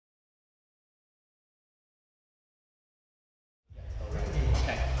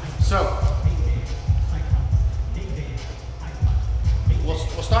So, we'll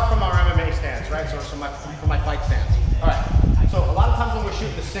start from our MMA stance, right? So from my fight stance. All right. So a lot of times when we're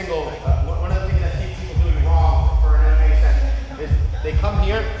shooting the single, one of the things I see people doing wrong for an MMA stance is they come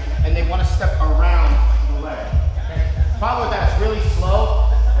here and they want to step around the leg. Okay? The problem with that is really slow,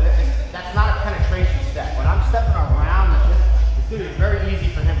 and that's not a penetration step. When I'm stepping around, it's going to be very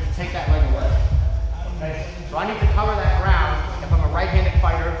easy for him to take that leg away. Okay? So I need to cover that ground. If I'm a right-handed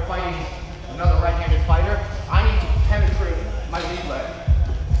fighter fighting another right-handed fighter, I need to penetrate my lead leg.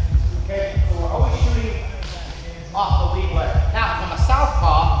 Okay? So we're always shooting off the lead leg. Now, if I'm a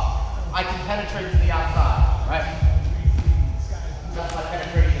southpaw, I can penetrate to the outside, right? That's my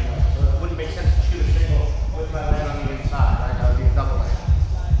penetration leg. So it wouldn't make sense to shoot a single with my leg on the inside, right? That would be a double leg.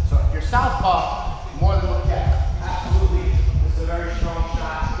 So if you're southpaw, more than look at. Absolutely, this is a very strong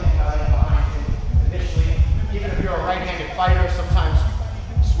shot. Getting my leg behind him initially. Even if you're a right-handed fighter, sometimes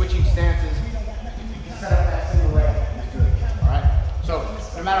switching stances, set up that single leg. All right. So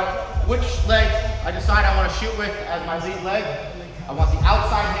no matter which leg I decide I want to shoot with as my lead leg, I want the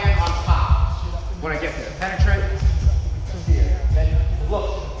outside hand on top when I get there. Penetrate here. Then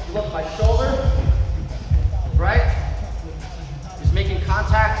look my shoulder, right, is making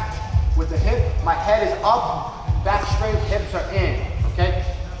contact with the hip. My head is up, back straight, hips are in. Okay.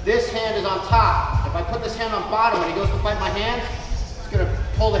 This hand is on top. If I put this hand on bottom and he goes to fight my hands, it's going to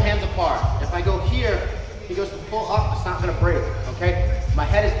pull the hands apart. If I go here, he goes to pull up, it's not going to break, okay? My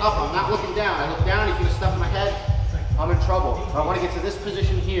head is up, I'm not looking down. I look down, he's going to stuff my head, I'm in trouble. I want to get to this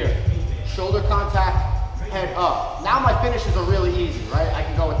position here. Shoulder contact, head up. Now my finishes are really easy, right? I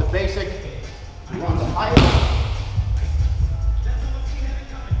can go with the basic, run the height.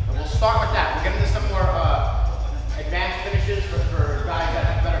 And we'll start with that. We'll get into some more advanced finishes for guys that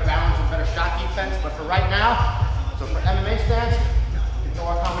have better balance and better shot defense. But for right now, so for MMA stance, into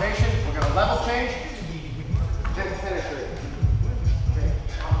our combination, we're going to level change, then penetrate. Okay,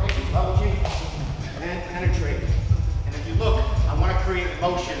 combination, level change, and then penetrate. And if you look, I want to create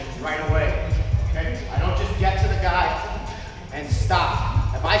motion right away. Okay, I don't just get to the guy and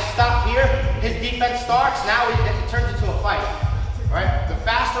stop. If I stop here, his defense starts. Now it turns into a fight. Right? The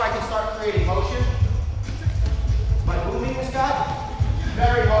faster I can start creating motion by moving this guy,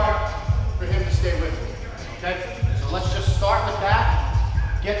 very hard for him to stay with me. Okay, so let's just start with that.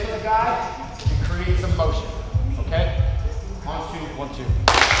 Get to the guy and create some motion. Okay? 1, 2, 1, 2.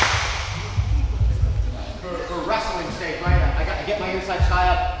 For wrestling sake, right? I get my inside thigh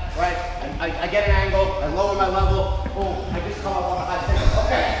up, right? I get an angle, I lower my level, boom, I just come up on a high single.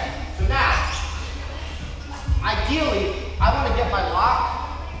 Okay, so now, ideally, I want to get my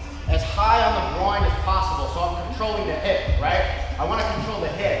lock as high on the groin as possible, so I'm controlling the hip, right? I want to control the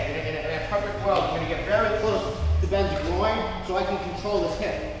hip. In a perfect world, I'm going to get very close to Ben's groin so I can control his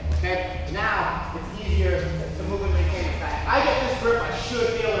hip. Okay? Now, it's easier to move and maintain it back. I get this grip, I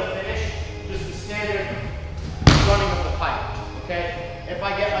should be able to finish just the standard running of the pipe. Okay? If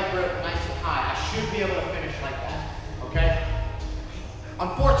I get my grip nice and high, I should be able to finish like that. Okay?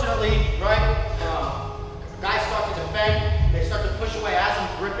 Unfortunately, right, guys start to defend, they start to push away as I'm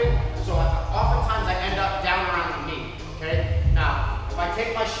gripping, so oftentimes I end up down around the knee. Okay? Now, if I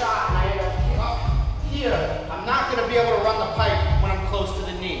take my shot and I end up here, I'm not going to be able to run the pipe when I'm close to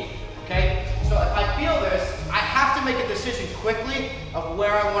the knee, okay? So if I feel this, I have to make a decision quickly of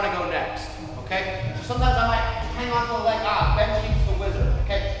where I want to go next, okay? So sometimes I might hang on to the leg, Ben keeps the whizzer,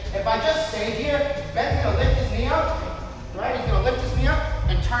 okay? If I just stay here, Ben's going to lift his knee up, right? He's going to lift his knee up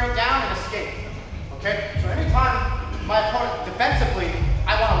and turn it down and escape, okay? So anytime my opponent, defensively,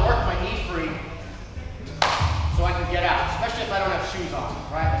 I want to work my knee free so I can get out, especially if I don't have shoes on,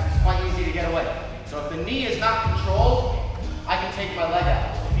 right? It's quite easy to get away. So if the knee is not controlled, I can take my leg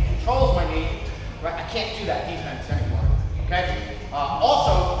out. If he controls my knee, right, I can't do that defense anymore, okay?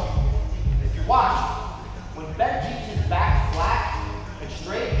 Also, if you watch, when Ben keeps his back flat and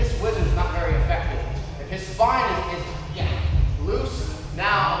straight, this whizzer is not very effective. If his spine is loose,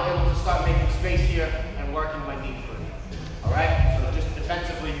 now I'm able to start making space here and working my knee free, all right? So just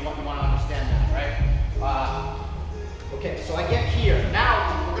defensively, you want to understand that, right? Okay, so I get here.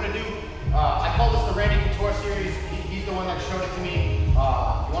 Now, we're going to do I call this the Randy Couture series. He's the one that showed it to me.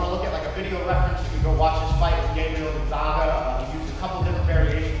 If you want to look at like a video reference, you can go watch his fight with Gabriel Gonzaga. He used a couple different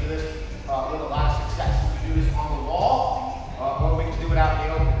variations of this with a lot of success. We can do this on the wall, or we can do it out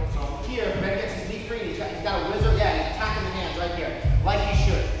in the open. So here, Ben gets his knee free. He's got a whizzer. Yeah, he's attacking the hands right here, like he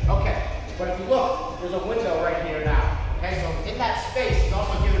should. Okay, but if you look, there's a window right here now. Okay, so in that space, he's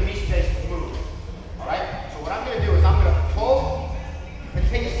also giving me space to move. All right. So what I'm going to do is I'm going to pull and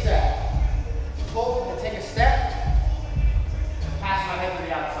take a step. Pull and take a step, pass my head to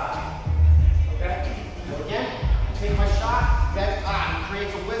the outside.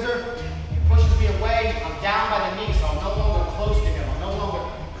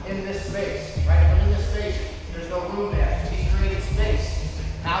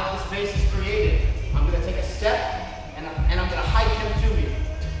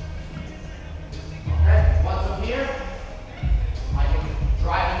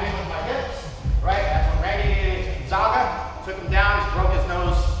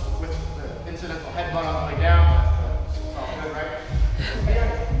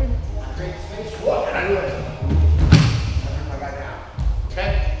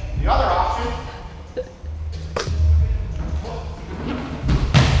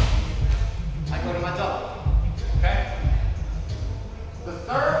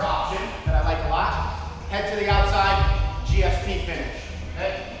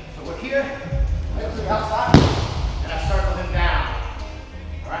 here, I go to the outside, and I circle him down.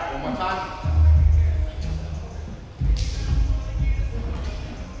 All right, one more time.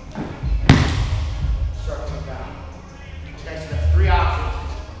 Circle him down. Okay, so that's 3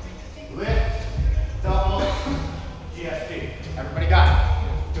 options. Lift, double, GSP. Everybody got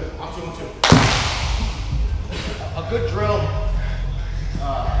it? Good, 1, 2, 1, 2. A good drill, the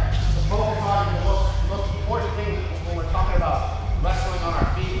most important thing when we're talking about wrestling on our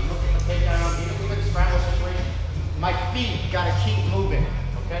feet, looking for takedown, even if we could scramble situation, my feet gotta keep moving,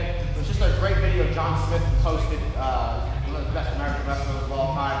 okay? It was just a great video John Smith posted, one of the best American wrestlers of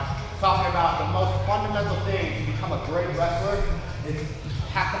all time, talking about the most fundamental thing to become a great wrestler is you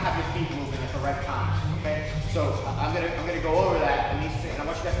have to have your feet moving at the right time, okay? So I'm gonna go over that and I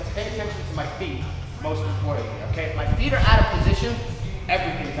want you guys to pay attention to my feet, most importantly, okay? If my feet are out of position,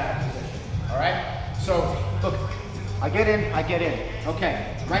 everything's out of position, all right? So look, I get in,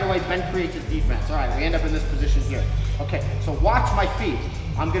 okay. Right away, Ben creates his defense. All right, we end up in this position here. Okay, so watch my feet.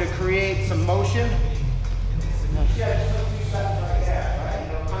 I'm gonna create some motion. Now, yeah, just those 2 steps right there, right?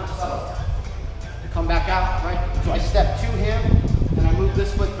 You know, kind of subtle. To come back out, right? So I step to him, and I move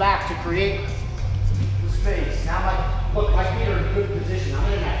this foot back to create the space. Now, look, my feet are in good position. I'm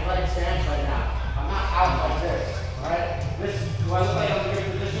in an athletic stance right now. I'm not out like this, all right? Do I look like I'm in a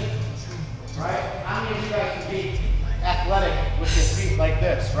good position? Right? How many of you guys can be athletic with your feet like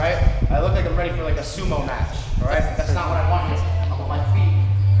this, right? I look like I'm ready for like a sumo match, all right? That's not what I want here. I want my feet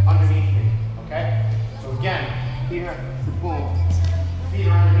underneath me, okay? So again, here, boom, feet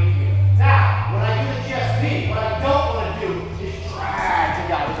are underneath me. Now, when I do the GSP, what I don't want to do is drag the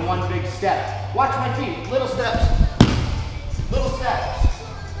guy with one big step. Watch my feet, little steps,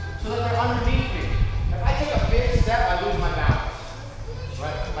 so that they're underneath me. If I take a big step, I lose my balance.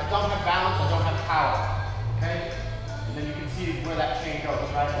 Right? If I don't have balance, I don't have power. Okay? And then you can see where that chain goes,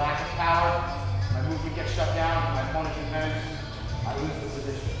 right? Lack of power, my movement gets shut down, my opponent advances, I lose the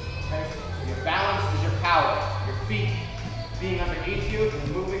position. Okay? So your balance is your power. Your feet being underneath you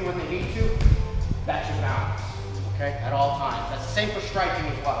and moving when they need to, that's your balance. Okay? At all times. That's the same for striking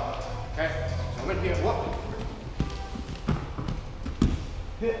as well. Okay? So I'm gonna be a whoop.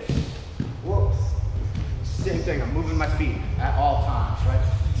 Hips. Whoops. Same thing, I'm moving my feet at all times, right?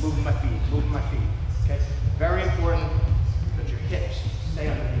 Moving my feet, okay? Very important.